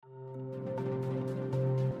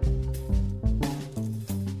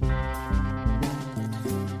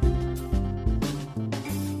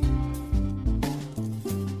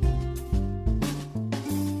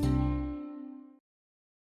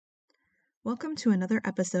Welcome to another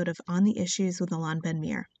episode of On the Issues with Alon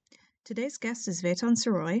Ben-Meir. Today's guest is Veitan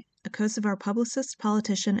Soroy, a Kosovar publicist,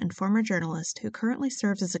 politician, and former journalist who currently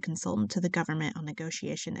serves as a consultant to the government on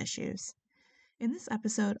negotiation issues. In this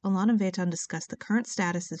episode, Alon and Veitan discuss the current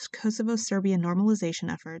status of Kosovo-Serbian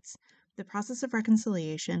normalization efforts, the process of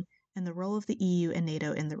reconciliation, and the role of the EU and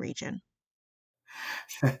NATO in the region.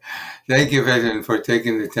 Thank you, Veitan, for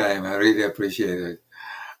taking the time. I really appreciate it.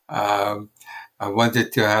 I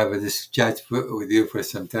wanted to have this chat with you for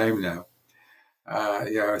some time now.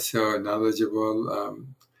 You are so knowledgeable,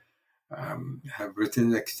 have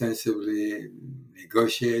written extensively,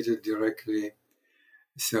 negotiated directly,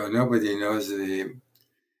 so nobody knows the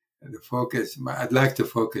focus. I'd like to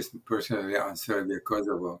focus personally on Serbia,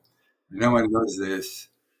 Kosovo. No one knows this,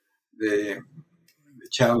 the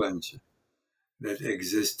challenge that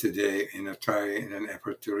exists today in an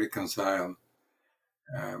effort to reconcile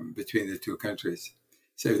between the two countries.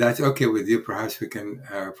 So if that's okay with you, perhaps we can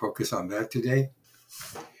focus on that today.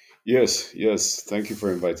 Yes. Thank you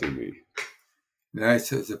for inviting me. Nice.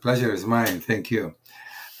 The pleasure is mine. Thank you.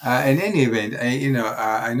 In any event,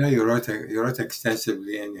 I know you wrote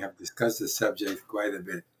extensively and you have discussed the subject quite a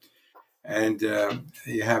bit, and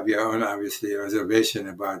you have your own, obviously, reservation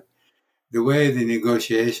about the way the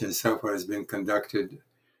negotiation so far has been conducted.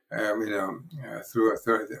 Through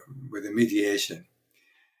with the mediation.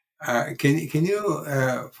 Can you,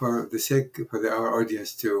 for the sake for our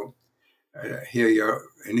audience to hear your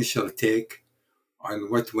initial take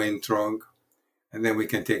on what went wrong, and then we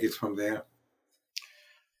can take it from there?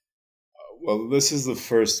 Well, this is the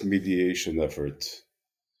first mediation effort,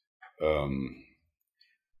 a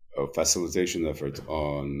facilitation effort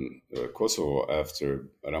on Kosovo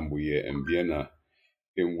after Rambouillet and Vienna,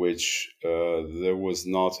 in which there was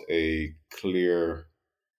not a clear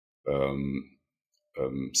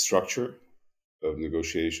structure of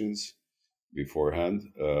negotiations beforehand.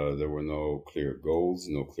 There were no clear goals,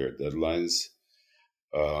 no clear deadlines.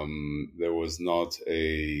 There was not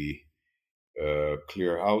a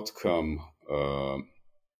clear outcome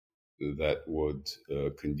that would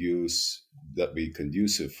be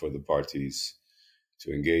conducive for the parties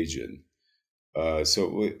to engage in.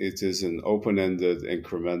 So it is an open-ended,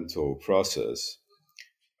 incremental process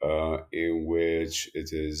in which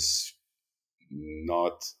it is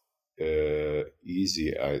not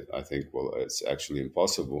easy. I think, well, it's actually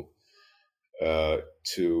impossible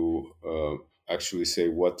to actually say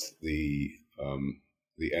what the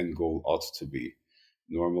end goal ought to be.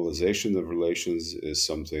 Normalization of relations is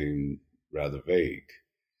something rather vague,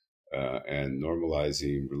 and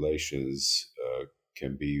normalizing relations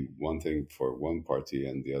can be one thing for one party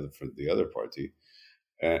and the other for the other party,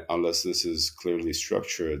 unless this is clearly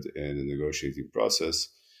structured in a negotiating process.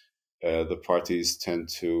 The parties tend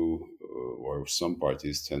to, or some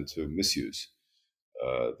parties tend to misuse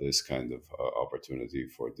this kind of opportunity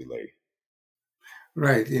for delay.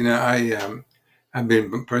 Right. I've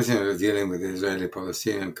been personally dealing with the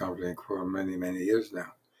Israeli-Palestinian conflict for many, many years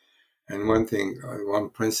now. And one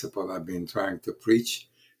principle I've been trying to preach,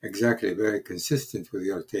 exactly very consistent with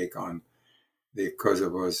your take on the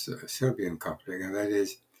Kosovo's Serbian conflict, and that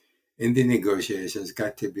is, in the negotiations,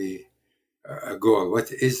 got to be a goal.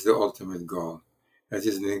 What is the ultimate goal? That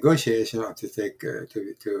is, the negotiation ought to take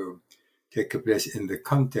place in the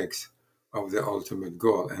context of the ultimate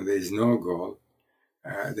goal, and there is no goal.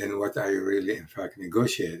 Then what are you really, in fact,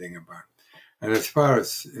 negotiating about? And as far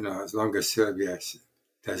as as long as Serbia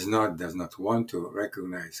does not want to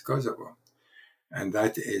recognize Kosovo, and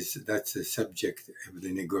that's the subject of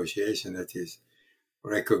the negotiation. That is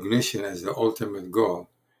recognition as the ultimate goal,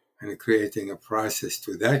 and creating a process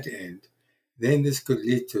to that end. Then this could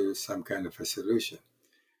lead to some kind of a solution.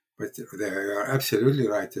 But they are absolutely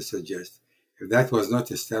right to suggest if that was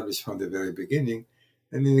not established from the very beginning,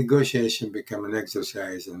 then the negotiation become an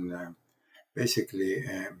exercise and basically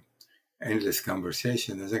endless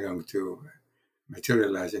conversation isn't going to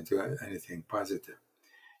materialize into anything positive.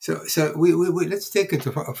 So we let's take it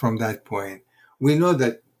from that point. We know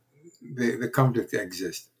that the conflict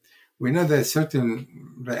exists. We know there are certain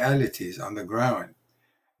realities on the ground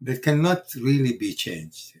that cannot really be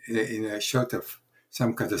changed in a short of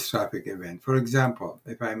some catastrophic event. For example,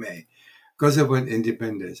 if I may, Kosovo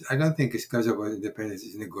independence. I don't think Kosovo independence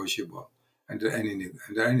is negotiable under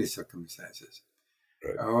any circumstances.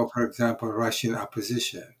 Right. Or, for example, Russian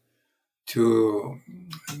opposition to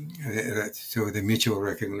the mutual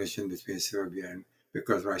recognition between Serbia and,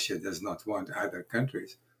 because Russia does not want other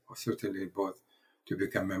countries, or certainly both, to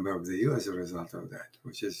become member of the EU as a result of that,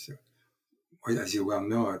 which is, as you well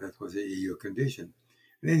know, that was the EU condition.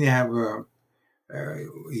 And then you have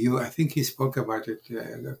I think he spoke about it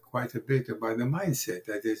quite a bit about the mindset.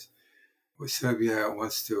 That is, Serbia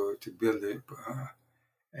wants to build a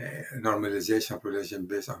normalization of relation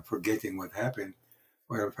based on forgetting what happened,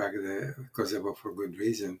 where in fact Kosovo, for good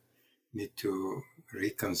reason, need to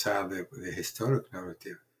reconcile the historic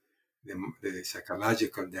narrative, the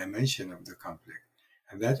psychological dimension of the conflict,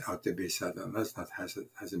 and that ought to be settled.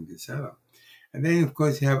 Hasn't been settled. And then, of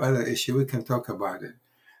course, you have other issues. We can talk about it.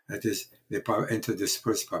 That is the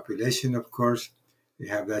interdispersed population, of course.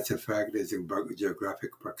 That's a fact. There's a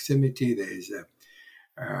geographic proximity.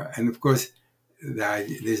 And of course,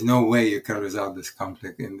 there's no way you can resolve this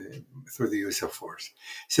conflict through the use of force.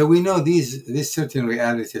 So we know these certain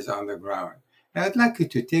realities on the ground. And I'd like you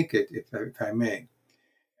to take it, if I may,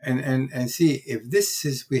 and see if this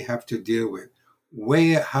is we have to deal with.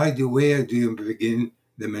 Where do you begin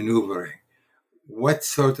the maneuvering? What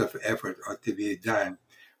sort of effort ought to be done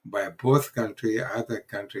by both countries, other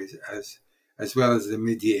countries, as well as the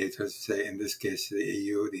mediators, say in this case the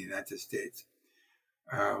EU, the United States,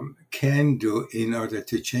 can do in order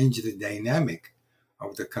to change the dynamic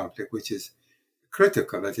of the conflict, which is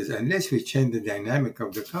critical. That is, unless we change the dynamic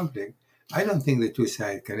of the conflict, I don't think the two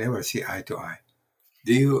sides can ever see eye to eye.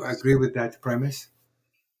 Do you agree with that premise?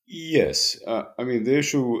 Yes. I mean, the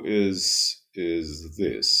issue is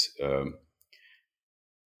this.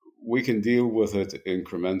 We can deal with it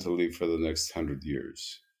incrementally for the next 100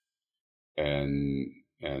 years and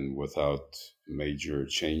without major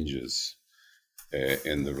changes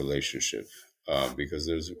in the relationship, because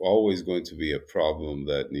there's always going to be a problem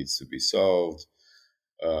that needs to be solved,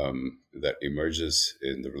 that emerges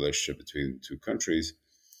in the relationship between two countries.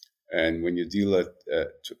 And when you deal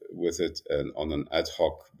with it on an ad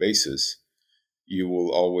hoc basis, you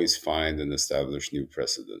will always find and establish new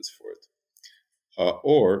precedents for it.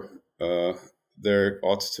 Or there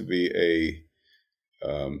ought to be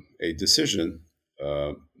a decision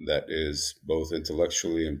that is both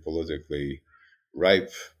intellectually and politically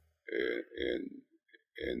ripe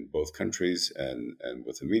in both countries and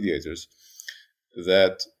with the mediators,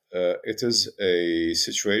 that it is a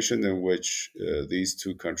situation in which these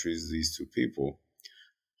two countries, these two people,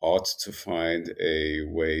 ought to find a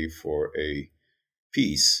way for a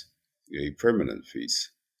peace, a permanent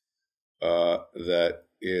peace, that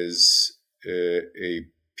is a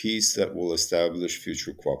peace that will establish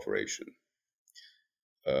future cooperation.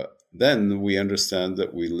 Then we understand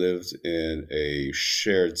that we lived in a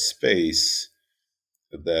shared space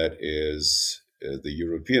that is the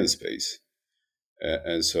European space.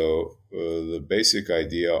 And so the basic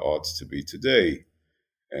idea ought to be today,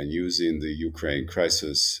 and using the Ukraine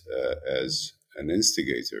crisis as an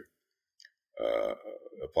instigator,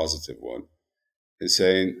 a positive one, is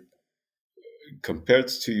saying, compared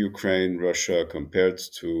to Ukraine, Russia, compared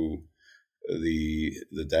to the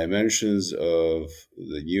dimensions of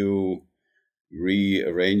the new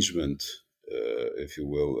rearrangement, if you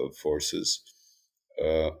will, of forces,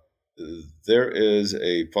 there is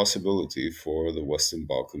a possibility for the Western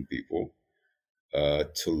Balkan people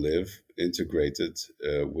to live integrated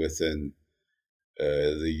within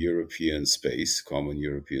the European space, common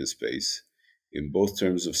European space, in both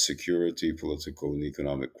terms of security, political, and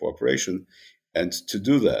economic cooperation. And to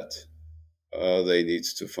do that, they need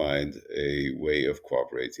to find a way of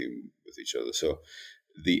cooperating with each other. So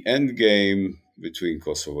the end game between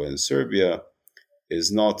Kosovo and Serbia is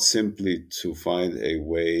not simply to find a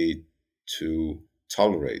way to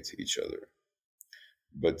tolerate each other,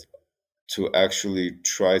 but to actually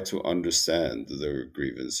try to understand their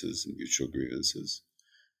grievances, mutual grievances,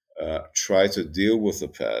 try to deal with the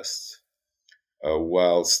past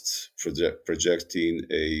whilst projecting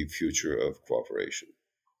a future of cooperation.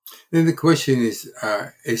 Then the question is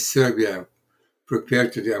Serbia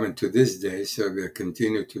prepared to this day, Serbia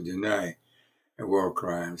continue to deny war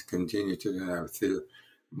crimes, continue to deny still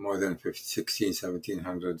more than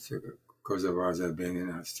 1,1700 Kosovars,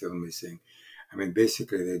 Albanians are still missing. I mean,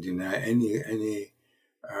 basically, they deny any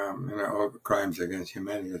all crimes against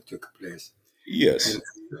humanity that took place. Yes.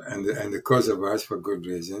 And the Kosovars, for good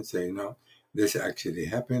reason, say, no, this actually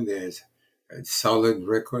happened. There's a solid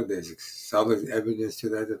record. There's solid evidence to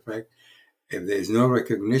that effect. If there's no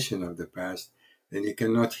recognition of the past, then you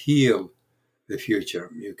cannot heal the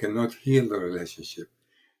future. You cannot heal the relationship.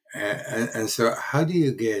 And so how do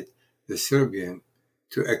you get the Serbian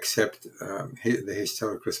to accept the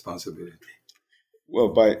historic responsibility? Well,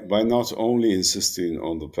 by not only insisting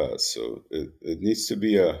on the past. So it needs to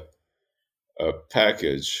be a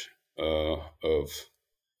package of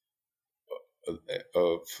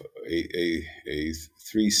a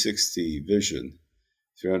 360 vision,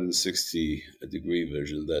 360 degree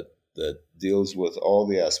vision that that deals with all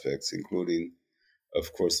the aspects, including,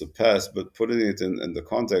 of course, the past, but putting it in the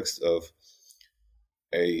context of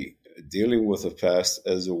a dealing with the past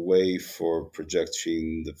as a way for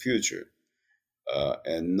projecting the future,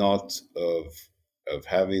 and not of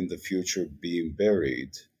having the future being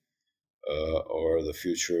buried, or the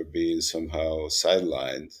future being somehow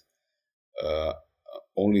sidelined, uh,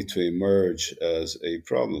 only to emerge as a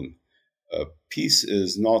problem. Peace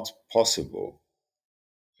is not possible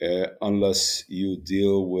unless you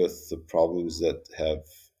deal with the problems that have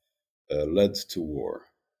led to war,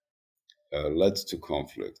 led to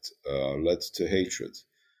conflict, led to hatred.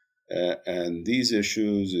 And these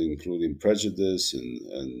issues, including prejudice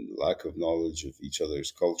and lack of knowledge of each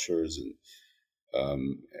other's cultures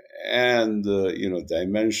um, and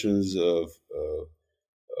dimensions of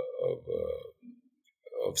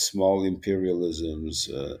small imperialisms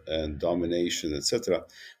and domination, etc.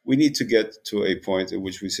 We need to get to a point at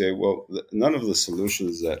which we say, well, none of the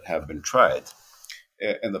solutions that have been tried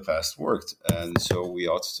in the past worked, and so we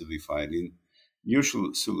ought to be finding new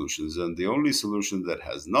solutions. And the only solution that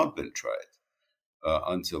has not been tried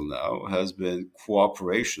until now has been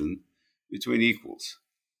cooperation between equals.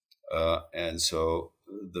 And so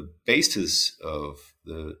the basis of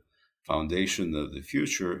the foundation of the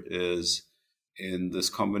future is in this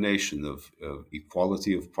combination of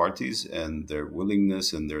equality of parties and their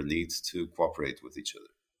willingness and their need to cooperate with each other.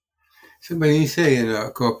 So, when you say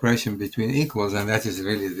cooperation between equals, and that is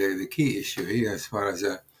really the key issue here, as far as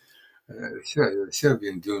the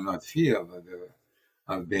Serbians do not feel that the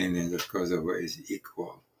Albanians of Kosovo is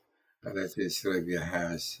equal. That is, Serbia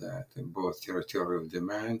has both territorial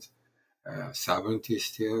demands, sovereignty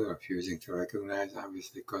still, refusing to recognize,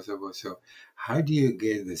 obviously, Kosovo. So, how do you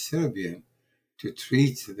get the Serbian to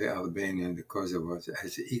treat the Albanian, the Kosovars,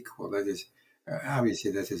 as equal? That is,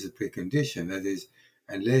 obviously, that is a precondition. That is,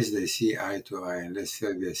 unless they see eye to eye, unless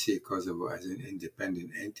Serbia see Kosovo as an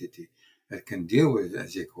independent entity that can deal with it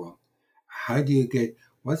as equal, how do you get,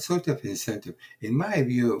 what sort of incentive? In my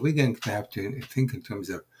view, we're going to have to think in terms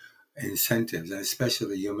of incentives, and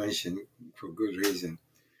especially you mentioned, for good reason,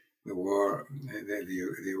 the war,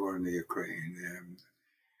 the war in the Ukraine,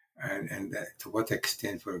 and that, to what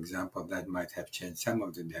extent, for example, that might have changed some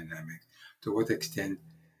of the dynamics. To what extent,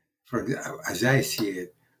 as I see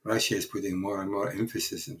it, Russia is putting more and more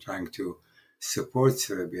emphasis in trying to support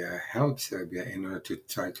Serbia, help Serbia in order to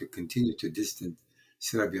try to continue to distance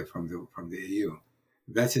Serbia from the EU.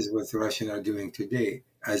 That is what the Russians are doing today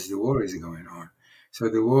as the war is going on. So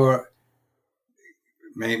the war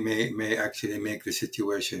may actually make the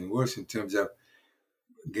situation worse in terms of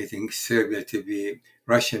getting Serbia to be,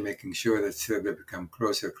 Russia making sure that Serbia become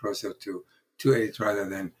closer to it rather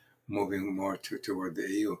than moving more toward the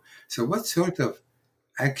EU. So what sort of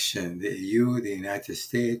action the EU, the United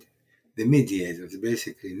States, the mediators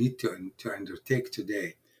basically need to undertake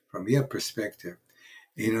today, from your perspective,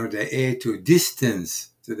 in order to distance,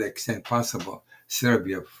 to the extent possible,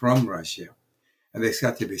 Serbia from Russia? And there's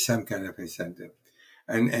got to be some kind of incentive.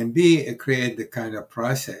 And B, create the kind of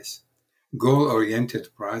process,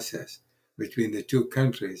 goal-oriented process between the two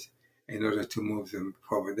countries in order to move them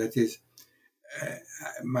forward. That is,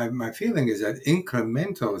 my feeling is that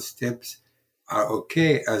incremental steps are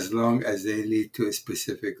okay as long as they lead to a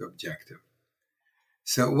specific objective.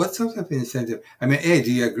 So what sort of incentive? I mean, A,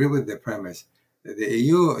 do you agree with the premise that the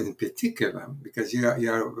EU in particular, because you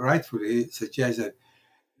are rightfully suggest that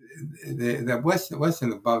the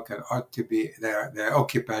Western Balkan ought to be their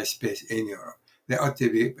occupied space in Europe. They ought to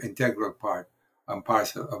be integral part and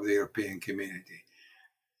parcel of the European community.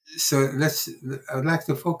 So I'd like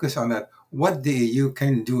to focus on that. What the EU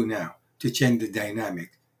can do now to change the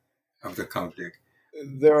dynamic of the conflict.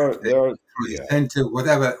 There are Incentive,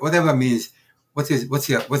 whatever means. What's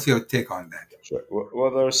your take on that? Sure.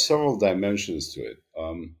 Well, there are several dimensions to it.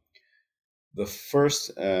 The first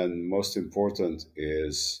and most important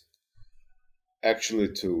is actually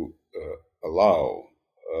to allow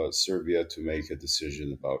Serbia to make a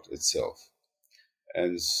decision about itself,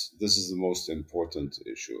 and this is the most important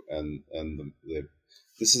issue. And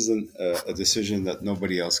this is a decision that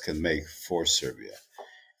nobody else can make for Serbia.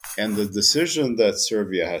 And the decision that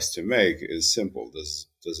Serbia has to make is simple. Does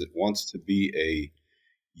it want to be a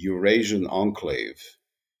Eurasian enclave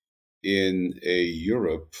in a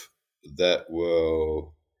Europe that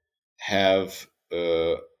will have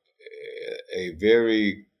a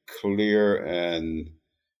very clear and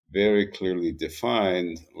very clearly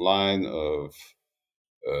defined line of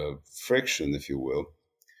friction, if you will,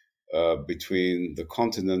 between the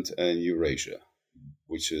continent and Eurasia,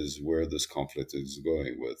 which is where this conflict is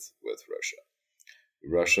going with Russia.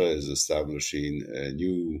 Russia is establishing a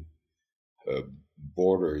new uh,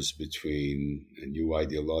 borders between new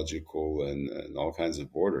ideological and all kinds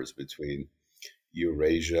of borders between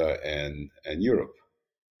Eurasia and Europe.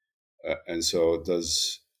 And so,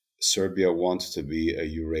 does Serbia want to be a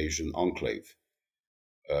Eurasian enclave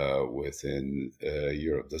within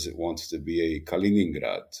Europe? Does it want to be a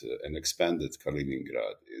Kaliningrad, an expanded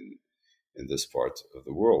Kaliningrad in this part of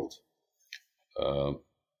the world?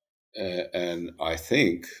 And I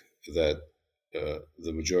think that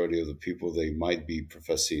the majority of the people, they might be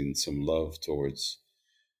professing some love towards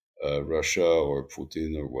Russia or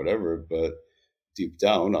Putin or whatever, but deep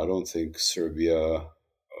down, I don't think Serbia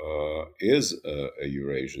is a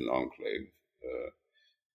Eurasian enclave.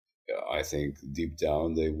 I think deep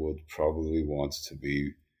down they would probably want to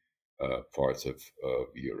be part of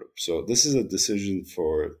Europe. So this is a decision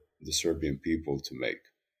for the Serbian people to make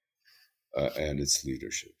and its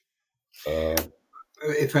leadership.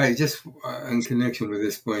 If I just, in connection with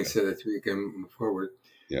this point, so that we can move forward.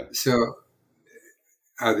 Yeah. So,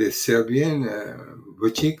 are the Serbian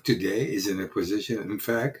Vučić today is in a position, in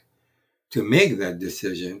fact, to make that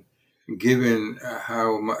decision, given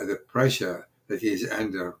how the pressure that he's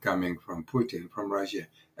under coming from Putin, from Russia,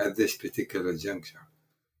 at this particular juncture?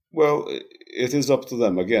 Well, it is up to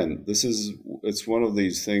them. Again, it's one of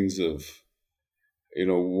these things of,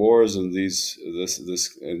 wars and this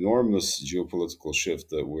enormous geopolitical shift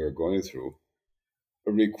that we're going through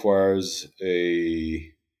requires a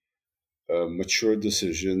mature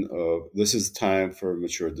decision of, this is time for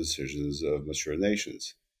mature decisions of mature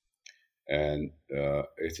nations. And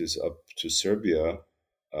it is up to Serbia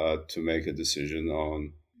to make a decision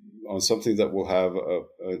on something that will have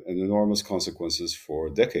an enormous consequences for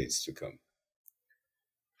decades to come.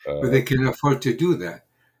 But they can afford to do that.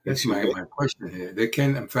 That's my question here. They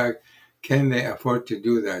can, in fact, can they afford to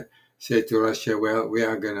do that? Say to Russia, well, we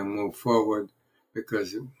are going to move forward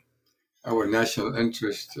because our national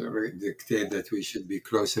interests dictate that we should be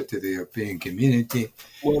closer to the European community.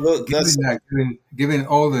 Well, given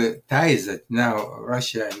all the ties that now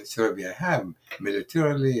Russia and Serbia have,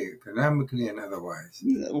 militarily, economically, and otherwise.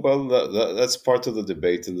 Well, that's part of the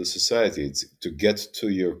debate in the society. It's, to get to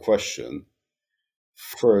your question,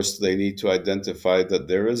 first they need to identify that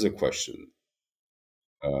there is a question.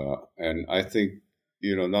 And I think,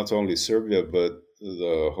 not only Serbia, but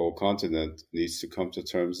the whole continent needs to come to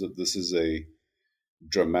terms that this is a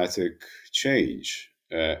dramatic change.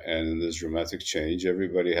 And in this dramatic change,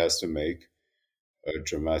 everybody has to make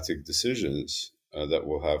dramatic decisions that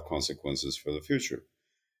will have consequences for the future.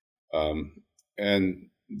 And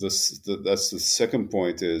that's the second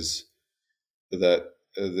point, is that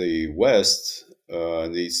the West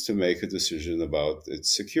needs to make a decision about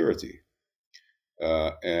its security.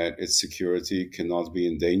 And its security cannot be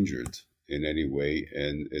endangered in any way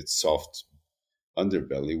in its soft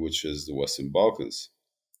underbelly, which is the Western Balkans.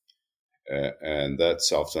 And that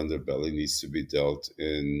soft underbelly needs to be dealt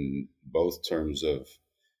in both terms of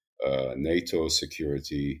NATO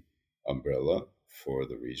security umbrella for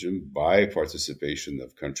the region, by participation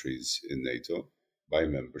of countries in NATO, by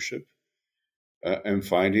membership, and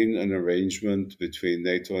finding an arrangement between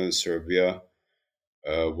NATO and Serbia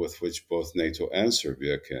with which both NATO and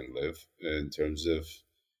Serbia can live in terms of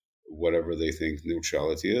whatever they think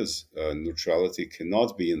neutrality is. Neutrality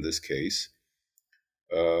cannot be, in this case,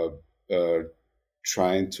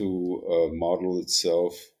 trying to model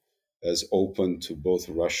itself as open to both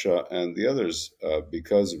Russia and the others.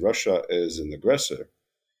 Because Russia is an aggressor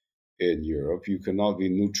in Europe, you cannot be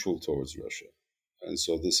neutral towards Russia. And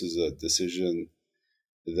so this is a decision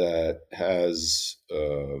that has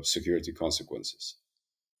security consequences.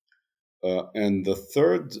 And the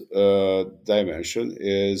third dimension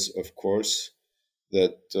is, of course,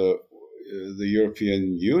 that the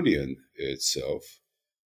European Union itself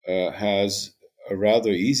has a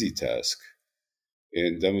rather easy task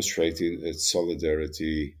in demonstrating its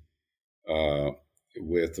solidarity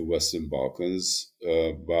with the Western Balkans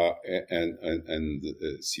and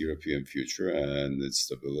its European future and its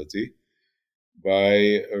stability,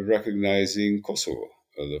 by recognizing Kosovo.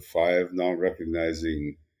 The 5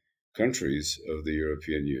 non-recognizing countries of the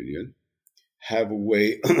European Union have a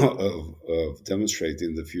way of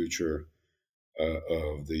demonstrating the future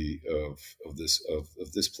of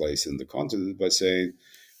this place in the continent by saying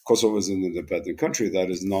Kosovo is an independent country that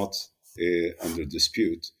is not under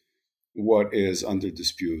dispute. What is under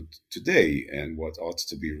dispute today and what ought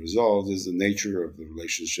to be resolved is the nature of the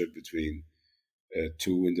relationship between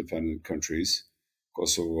 2 independent countries,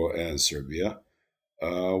 Kosovo and Serbia,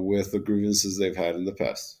 with the grievances they've had in the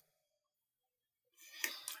past.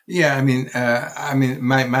 Yeah,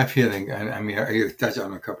 my feeling, and you touch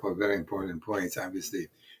on a couple of very important points. Obviously,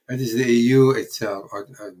 That is the EU itself,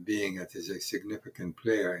 being that is a significant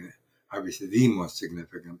player, and obviously the most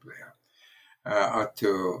significant player, ought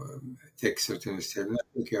to take certain steps. I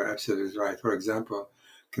think you're absolutely right. For example,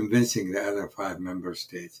 convincing the other 5 member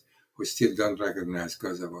states who still don't recognize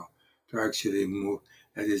Kosovo to actually move.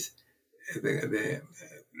 That is the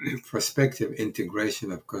prospective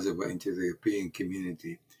integration of Kosovo into the European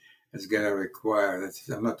community is going to require.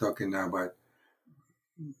 I'm not talking now about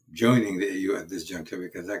joining the EU at this juncture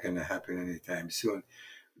because that's going to happen anytime soon.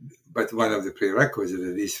 But one of the prerequisites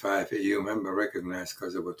that these 5 EU members recognize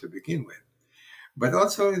Kosovo to begin with. But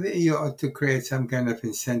also the EU ought to create some kind of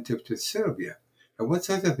incentive to Serbia. And what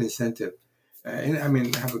sort of incentive? I have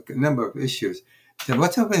a number of issues. So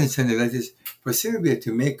what sort of incentive that is for Serbia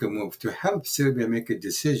to make a move, to help Serbia make a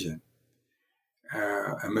decision,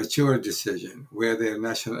 a mature decision where their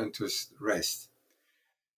national interests rest,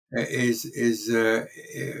 is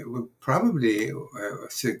probably a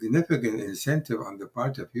significant incentive on the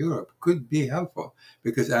part of Europe could be helpful,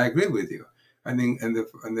 because I agree with you. I think in the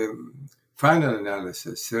final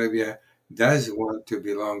analysis, Serbia does want to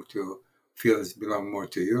belong more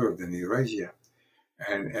to Europe than Eurasia,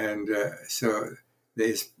 and so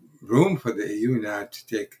there's room for the EU now to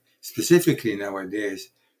take, specifically nowadays,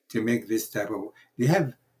 to make this type of. Do you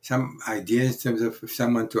have some idea in terms of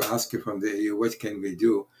someone to ask you from the EU, what can we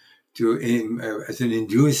do as an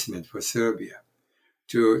inducement for Serbia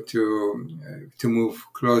to move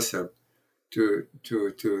closer to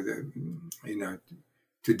the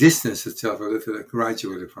to distance itself a little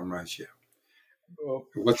gradually from Russia? Well,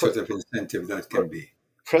 what sort of incentive that can be?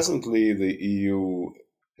 Presently, the EU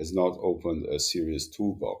has not opened a serious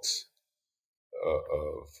toolbox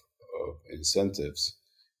of incentives.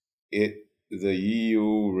 The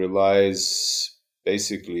EU relies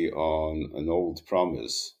basically on an old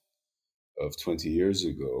promise of 20 years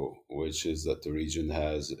ago, which is that the region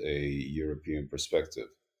has a European perspective.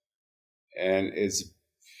 And it's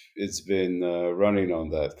been running on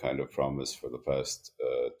that kind of promise for the past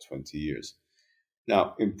 20 years.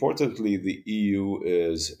 Now, importantly, the EU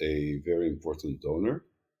is a very important donor,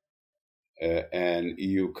 and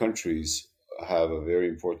EU countries have a very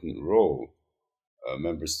important role.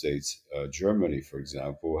 Member states, Germany, for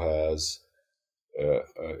example, has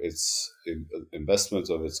its investment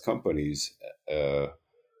of its companies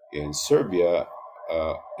in Serbia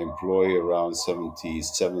employ around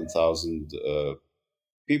 77,000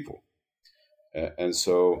 people. And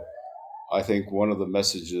so I think one of the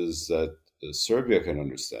messages that Serbia can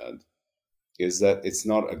understand is that it's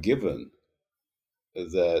not a given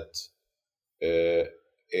that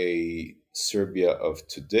a Serbia of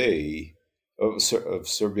today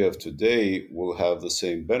will have the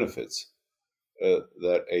same benefits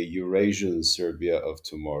that a Eurasian Serbia of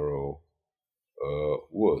tomorrow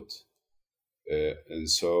would. And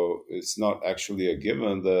so it's not actually a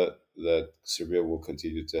given that Serbia will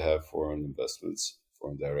continue to have foreign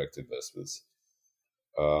direct investments.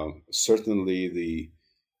 Certainly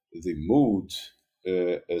the mood,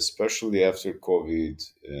 especially after COVID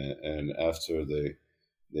and after the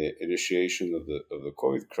initiation of the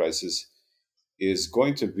COVID crisis, is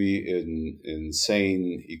going to be in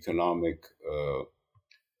insane economic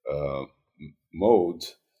mode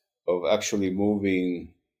of actually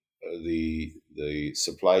moving the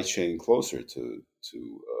supply chain closer to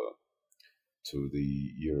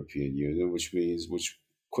the European Union, which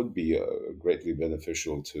could be greatly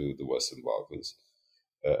beneficial to the Western Balkans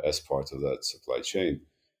as part of that supply chain.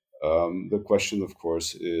 The question, of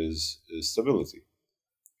course, is stability,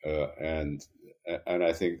 and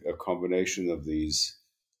I think a combination of these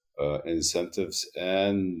incentives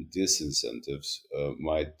and disincentives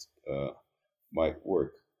might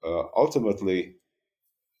work. Ultimately,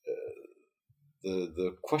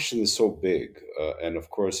 the question is so big, and of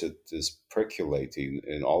course it is percolating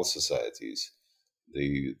in all societies.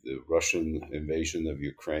 The Russian invasion of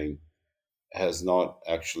Ukraine has not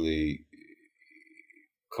actually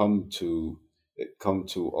come to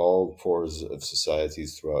all pores of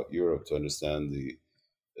societies throughout Europe to understand the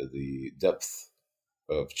depth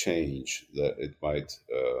of change that it might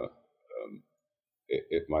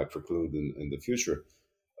preclude in the future.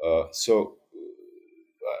 So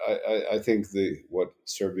I think what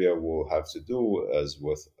Serbia will have to do, as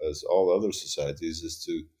all other societies, is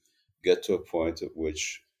to get to a point at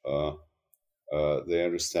which they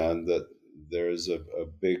understand that there is a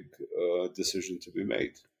big decision to be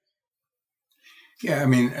made. Yeah, I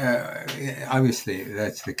mean, obviously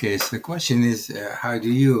that's the case. The question is, how do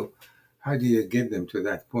you get them to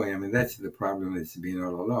that point? I mean, that's the problem that's been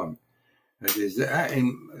all along. That is,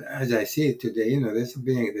 as I see it today,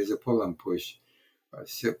 there's a pull and push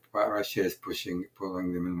Russia is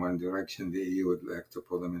pulling them in one direction. The EU would like to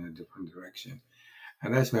pull them in a different direction.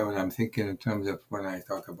 And that's why when I'm thinking in terms of when I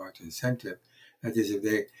talk about incentive, that is if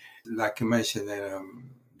they, like you mentioned, that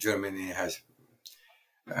Germany has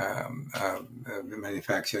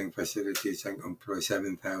manufacturing facilities and employ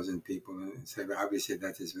 7,000 people. And so obviously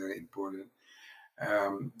that is very important.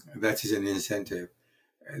 That is an incentive.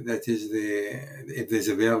 That is if there's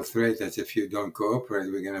a veiled threat that if you don't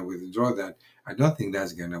cooperate, we're going to withdraw that. I don't think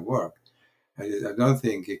that's going to work. I don't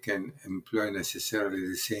think you can employ necessarily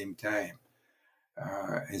the same time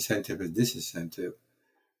incentive and disincentive.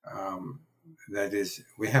 That is,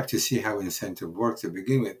 we have to see how incentive works to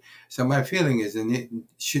begin with. So my feeling is,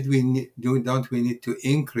 don't we need to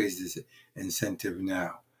increase this incentive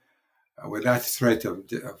now, without threat of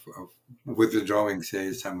withdrawing,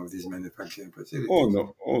 say, some of these manufacturing facilities?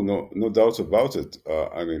 No doubt about it.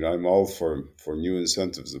 I mean, I'm all for new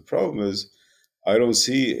incentives. The problem is, I don't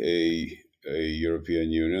see a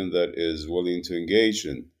European Union that is willing to engage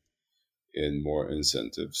in more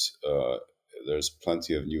incentives. There's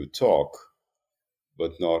plenty of new talk,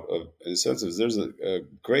 but not of incentives. There's a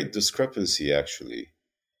great discrepancy, actually,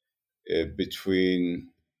 between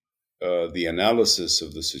the analysis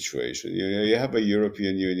of the situation. You have a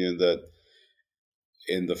European Union that,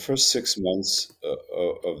 in the first 6 months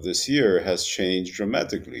of this year, has changed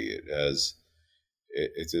dramatically.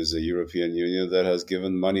 It is a European Union that has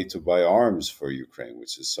given money to buy arms for Ukraine,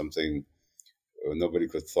 which is something nobody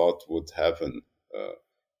could thought would happen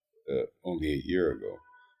only a year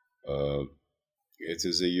ago. It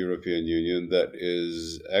is a European Union that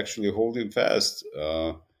is actually holding fast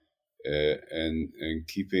and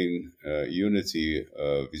keeping unity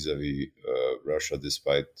vis-a-vis Russia,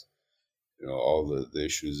 despite all the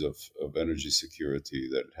issues of energy security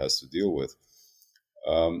that it has to deal with.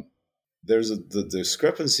 The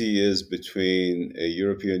discrepancy is between a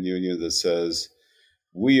European Union that says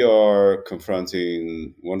we are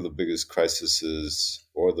confronting one of the biggest crises,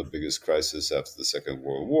 or the biggest crisis after the Second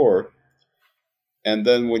World War. And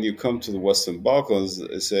then when you come to the Western Balkans,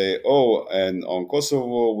 they say, oh, and on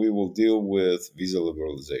Kosovo, we will deal with visa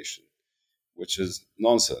liberalization, which is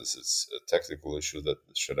nonsense. It's a technical issue that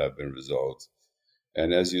should have been resolved.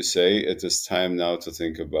 And as you say, it is time now to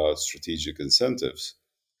think about strategic incentives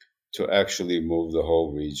to actually move the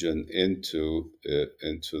whole region into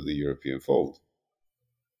the European fold.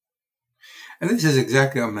 And this is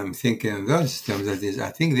exactly what I'm thinking in those terms. That is,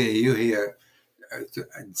 I think the EU here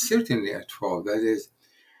certainly at fault. That is,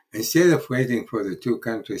 instead of waiting for the two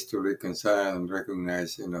countries to reconcile and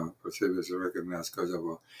recognize, for Serbia to recognize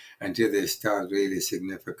Kosovo until they start really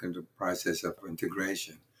significant process of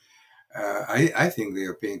integration, I think the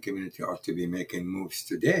European community ought to be making moves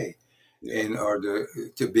today in order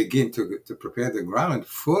to begin to prepare the ground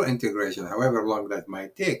for integration, however long that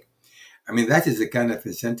might take. I mean, that is the kind of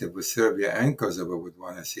incentive which Serbia and Kosovo would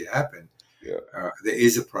want to see happen. Yeah. There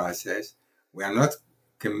is a process. We are not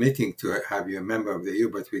committing to have you a member of the EU,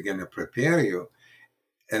 but we're going to prepare you.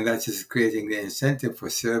 And that's just creating the incentive for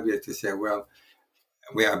Serbia to say, well,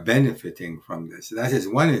 we are benefiting from this. That is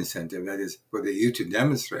one incentive. That is for the EU to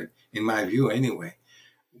demonstrate, in my view anyway,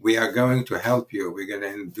 we are going to help you. We're going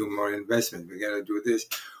to do more investment. We're going to do this.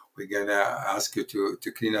 We're going to ask you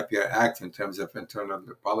to clean up your act in terms of internal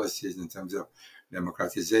policies, in terms of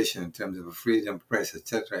democratization, in terms of a freedom press,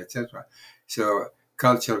 etc., etc. So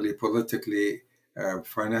culturally, politically,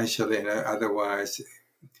 financially, and otherwise,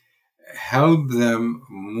 help them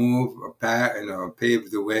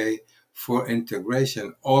pave the way for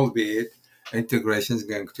integration, albeit integration is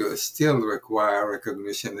going to still require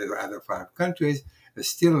recognition of the other 5 countries. It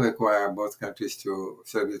still require both countries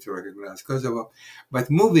Serbia to recognize Kosovo, but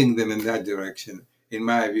moving them in that direction, in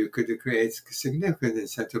my view, could create significant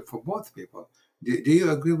incentive for both people. Do you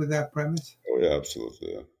agree with that premise? Oh yeah,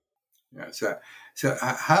 absolutely. Yeah. So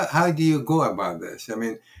how do you go about this? I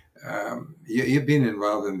mean, you've been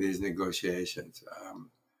involved in these negotiations.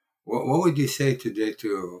 What would you say today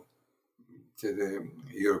to the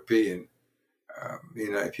European?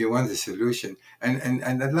 If you want a solution, and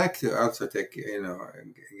I'd like to also get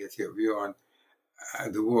your view on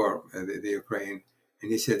the war, the Ukraine.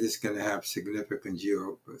 And he said it's going to have significant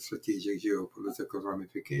strategic geopolitical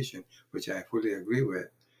ramification, which I fully agree with.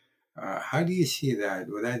 How do you see that?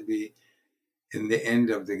 Will that be, in the end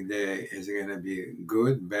of the day, is it going to be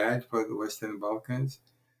good, bad for the Western Balkans?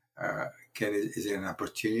 Is there an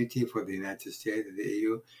opportunity for the United States and the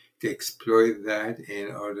EU to exploit that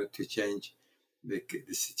in order to change the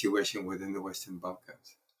situation within the Western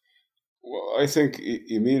Balkans? Well, I think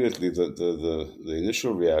immediately the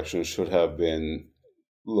initial reaction should have been,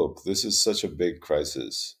 look, this is such a big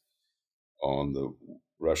crisis. on the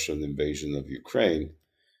Russian invasion of Ukraine,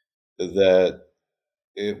 that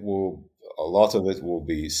a lot of it will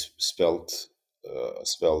be spelled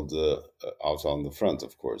out on the front,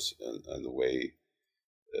 of course, and the way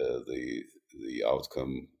the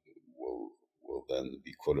outcome will then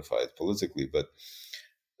be codified politically. But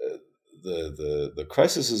the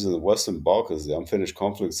crises in the Western Balkans, the unfinished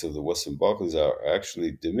conflicts of the Western Balkans, are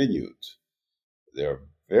actually diminute. They're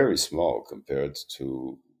very small compared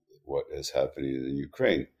to what is happening in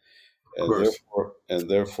Ukraine, and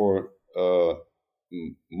therefore,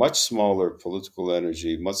 much smaller political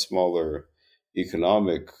energy, much smaller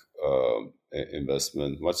economic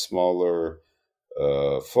investment, much smaller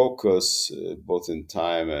focus, both in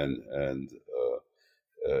time and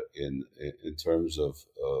in terms of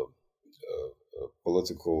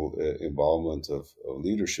political involvement of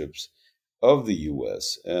leaderships of the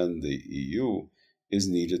U.S. and the EU is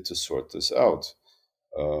needed to sort this out.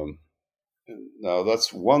 Now,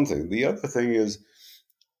 that's one thing. The other thing is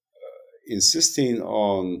insisting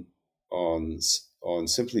on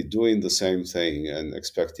simply doing the same thing and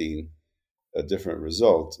expecting a different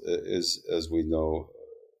result is, as we know,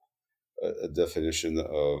 a definition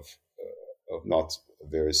of not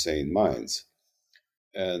very sane minds.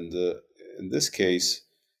 And in this case,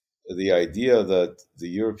 the idea that the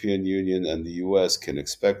European Union and the US can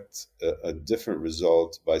expect a different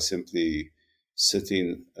result by simply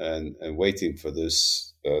sitting and waiting for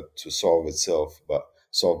this to solve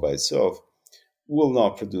by itself will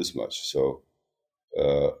not produce much. So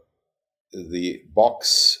the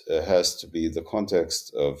box has to be, the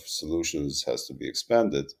context of solutions has to be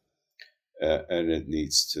expanded, and it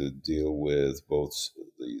needs to deal with both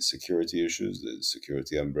the security issues, the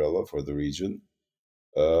security umbrella for the region,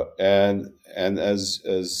 and as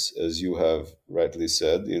you have rightly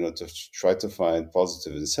said, to try to find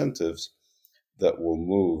positive incentives that will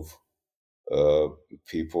move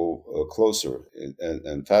people closer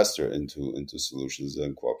and faster into solutions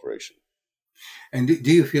and cooperation. And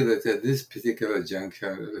do you feel that at this particular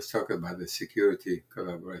juncture, let's talk about the security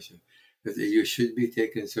collaboration, that the EU should be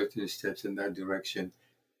taking certain steps in that direction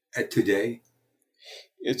today?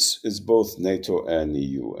 It's both NATO and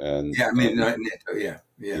EU, and not NATO, yeah,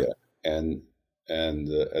 and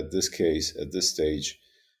at this stage,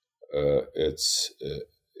 it's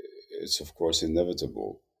of course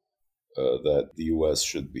inevitable that the US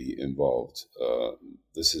should be involved.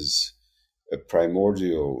 This is a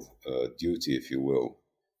primordial duty, if you will,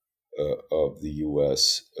 of the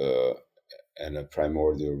US, and a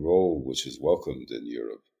primordial role which is welcomed in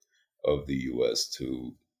Europe of the US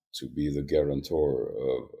to be the guarantor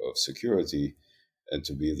of security and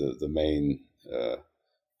to be the main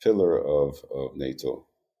pillar of NATO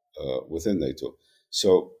within NATO.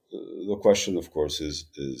 So the question, of course, is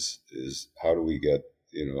how do we get,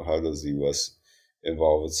 how does the US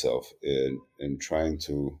involve itself in trying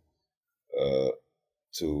to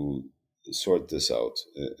sort this out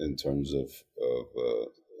in terms of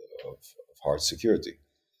hard security.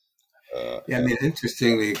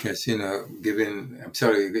 Interestingly, because I'm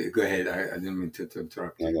sorry, go ahead. I didn't mean to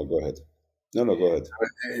interrupt you. No, go ahead. No, go ahead.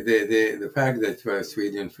 The fact that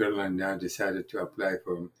Sweden and Finland now decided to apply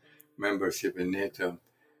for membership in NATO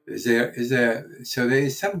so there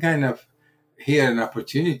is some kind of here an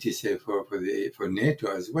opportunity, say, for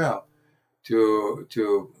NATO as well to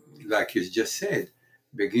like you just said,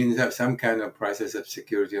 begin some kind of process of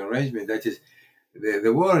security arrangement. That is,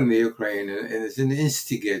 the war in the Ukraine is an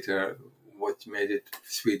instigator, what made it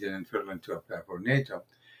Sweden and Finland to apply for NATO.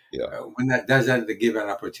 Yeah. When that does that, give an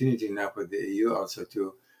opportunity now for the EU also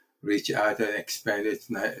to reach out and expand its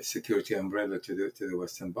security umbrella to the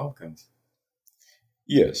Western Balkans.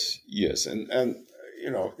 Yes, and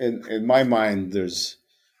in my mind, there's.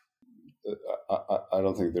 I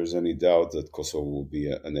don't think there's any doubt that Kosovo will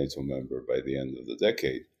be a NATO member by the end of the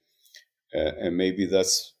decade. And maybe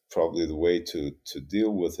that's probably the way to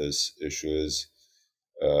deal with this issue is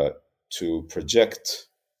to project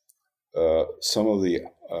some of the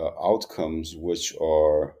outcomes which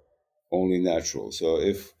are only natural. So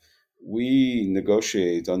if we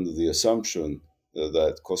negotiate under the assumption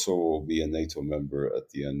that Kosovo will be a NATO member at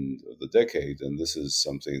the end of the decade, and this is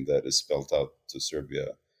something that is spelled out to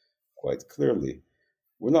Serbia quite clearly,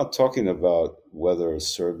 we're not talking about whether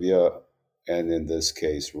Serbia, and in this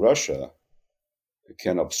case Russia,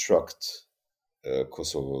 can obstruct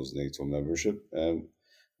Kosovo's NATO membership. And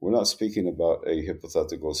we're not speaking about a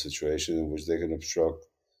hypothetical situation in which they can obstruct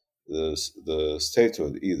the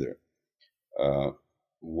statehood either.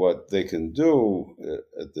 What they can do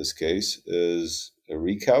at this case is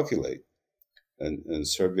recalculate, and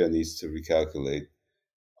Serbia needs to recalculate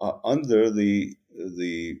under the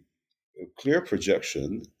clear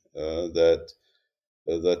projection that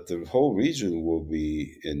the whole region will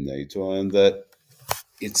be in NATO, and that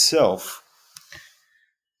itself,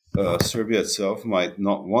 Serbia itself, might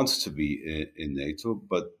not want to be in NATO,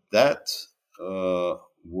 but that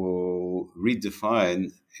will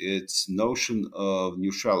redefine its notion of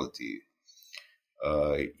neutrality.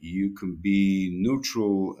 You can be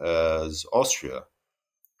neutral as Austria,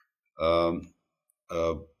 um,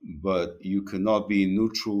 uh, but you cannot be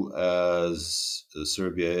neutral as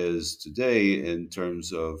Serbia is today in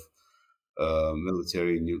terms of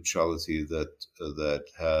military neutrality that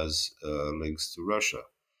has links to Russia.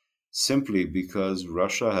 Simply because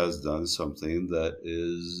Russia has done something that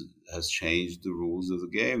has changed the rules of the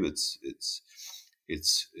game. It's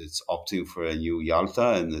opting for a new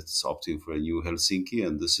Yalta, and it's opting for a new Helsinki,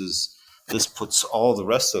 and this puts all the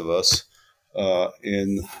rest of us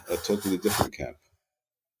in a totally different camp.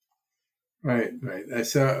 Right, right.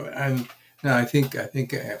 So, and no, I think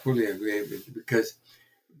I fully agree with, because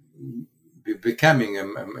becoming,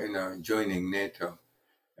 joining NATO,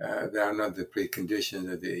 there are not the preconditions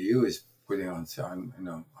that the EU is putting on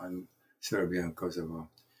Serbia and Kosovo.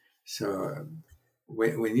 So,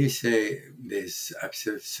 when you say there's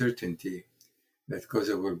absolute certainty that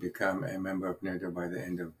Kosovo will become a member of NATO by the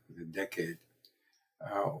end of the decade,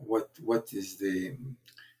 what is the?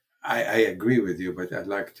 I agree with you, but I'd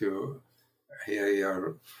like to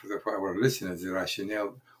hear for our listeners, the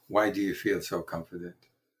rationale. Why do you feel so confident?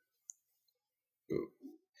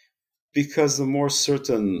 Because the more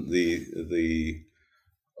certain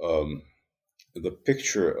um, the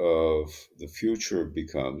picture of the future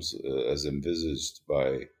becomes, as envisaged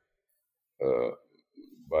uh,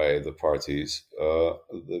 by the parties,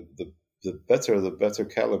 the better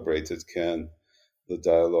calibrated can the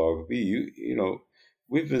dialogue be.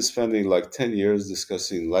 We've been spending like 10 years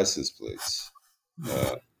discussing license plates,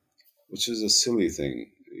 which is a silly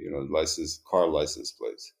thing. Car license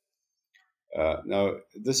plates. Now,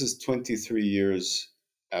 this is 23 years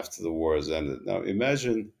after the war has ended. Now,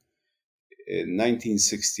 imagine in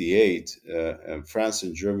 1968, and France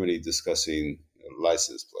and Germany discussing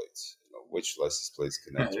license plates. Which license plates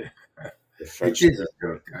connect to the It French. is a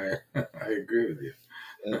joke. I agree with you.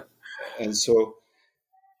 And, and so,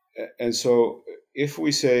 if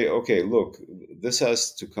we say, okay, look, this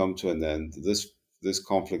has to come to an end. This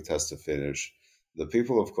conflict has to finish. The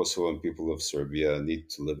people of Kosovo and people of Serbia need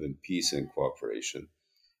to live in peace and cooperation.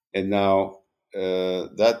 And now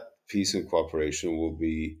that peace and cooperation will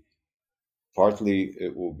be partly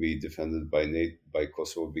it will be defended by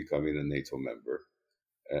Kosovo becoming a NATO member.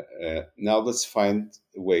 Now let's find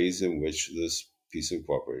ways in which this peace and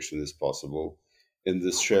cooperation is possible in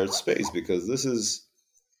this shared space, because this is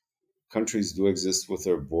countries do exist with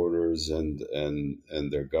their borders and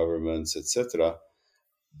their governments, etc.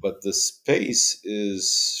 But the space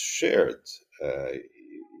is shared.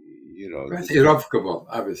 It's irrevocable,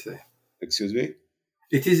 obviously. Excuse me?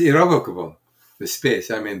 It is irrevocable, the space.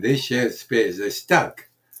 I mean, they share space. They're stuck,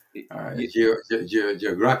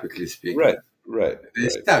 geographically speaking. Right. They're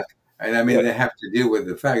stuck. And I mean, Right. they have to deal with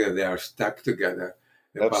the fact that they are stuck together.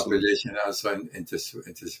 The Absolutely. population also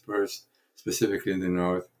interspersed, specifically in the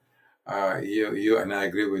north. You and I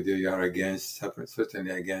agree with you. You are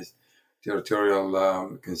certainly against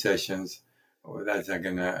territorial concessions. That's not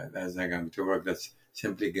going to work. That's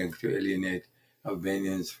simply going to alienate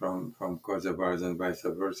Albanians from Kosovars and vice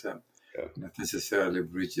versa. Yeah. Not necessarily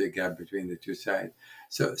bridge the gap between the two sides.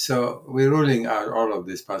 So we're ruling out all of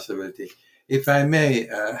this possibility. If I may,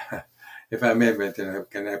 Benton,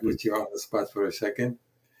 can I put you on the spot for a second?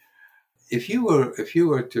 If you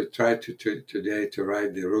were to try today to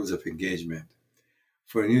write the rules of engagement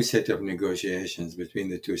for a new set of negotiations between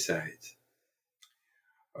the two sides,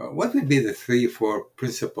 what would be the 3-4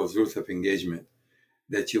 principles rules of engagement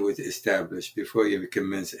that you would establish before you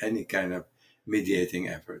commence any kind of mediating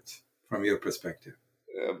efforts from your perspective?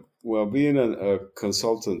 Well, being a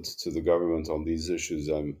consultant to the government on these issues,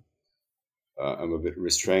 I'm a bit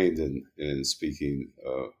restrained in speaking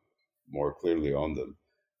more clearly on them.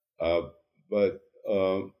 But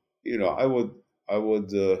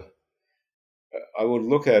I would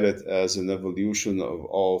look at it as an evolution of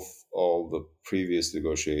all the previous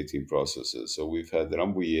negotiating processes. So we've had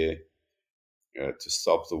Rambouillet to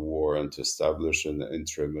stop the war and to establish an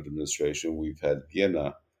interim administration. We've had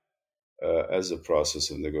Vienna as a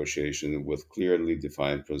process of negotiation with clearly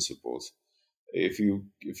defined principles. If you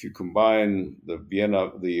combine the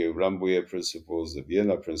Rambouillet principles, the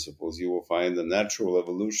Vienna principles, you will find a natural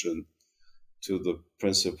evolution to the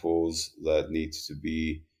principles that need to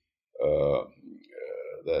be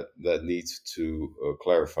that need to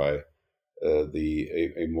clarify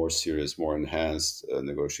a more serious, more enhanced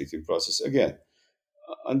negotiating process. Again,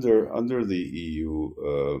 under the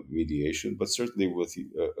EU mediation, but certainly with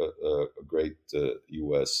a great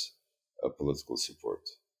U.S. Political support.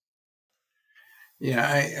 Yeah,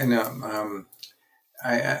 I know.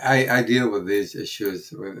 I deal with these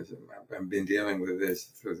issues. I've been dealing with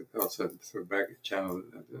this also through back channel.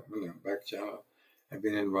 I've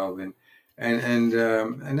been involved in,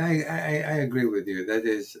 and I agree with you. That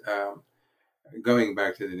is going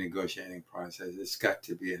back to the negotiating process. It's got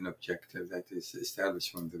to be an objective that is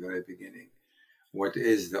established from the very beginning. What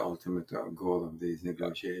is the ultimate goal of these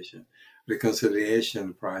negotiations?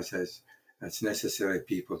 Reconciliation process that's necessary,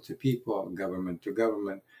 people to people, government to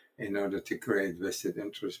government, in order to create vested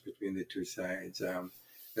interest between the two sides.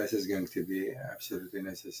 That is going to be absolutely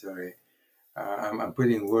necessary. I'm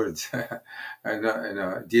putting words,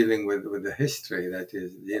 dealing with the history, that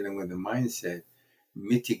is, dealing with the mindset,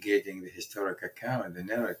 mitigating the historic account, the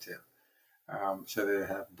narrative, so that they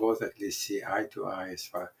have both at least see eye to eye as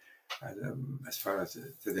far as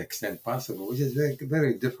to the extent possible, which is very,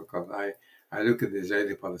 very difficult. I look at the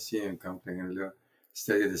Israeli-Palestinian conflict and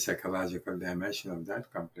study the psychological dimension of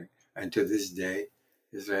that conflict. And to this day,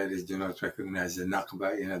 Israelis do not recognize the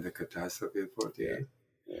Nakba, the catastrophe of 48.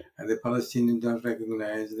 Yeah. And the Palestinians don't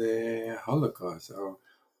recognize the Holocaust or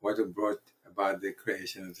what it brought about the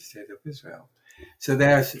creation of the State of Israel. So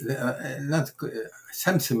there's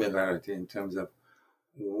some similarity in terms of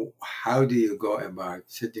how do you go about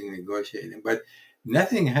sitting negotiating, but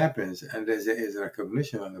nothing happens unless there is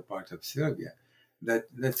recognition on the part of Serbia that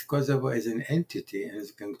Kosovo is an entity and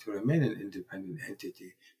is going to remain an independent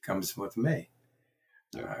entity comes what may.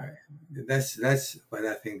 That's what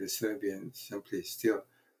I think the Serbians simply still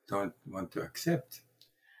don't want to accept.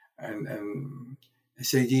 And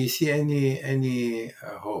so, do you see any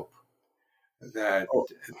hope that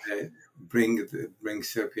bring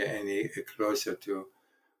Serbia any closer to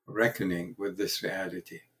reckoning with this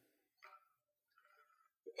reality?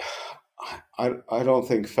 I don't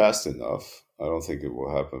think fast enough. I don't think it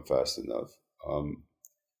will happen fast enough.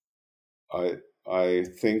 I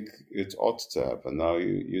think it ought to happen. Now,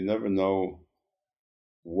 you never know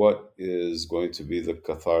what is going to be the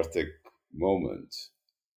cathartic moment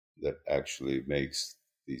that actually makes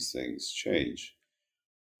these things change.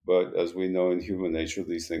 But as we know in human nature,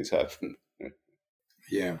 these things happen.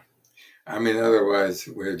 Yeah. I mean, otherwise,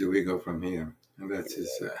 where do we go from here? And that's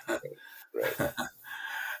just... Right.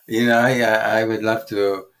 I would love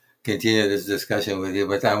to continue this discussion with you,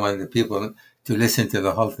 but I want the people to listen to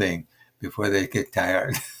the whole thing before they get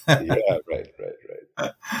tired. Yeah, right.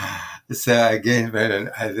 So again,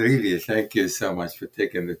 Vernon, I really thank you so much for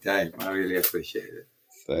taking the time. I really appreciate it.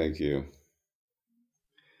 Thank you.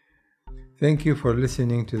 Thank you for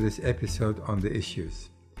listening to this episode on the issues.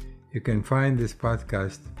 You can find this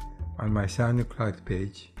podcast on my SoundCloud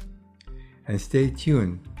page, and stay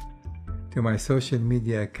tuned to my social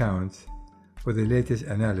media accounts for the latest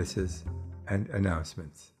analysis and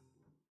announcements.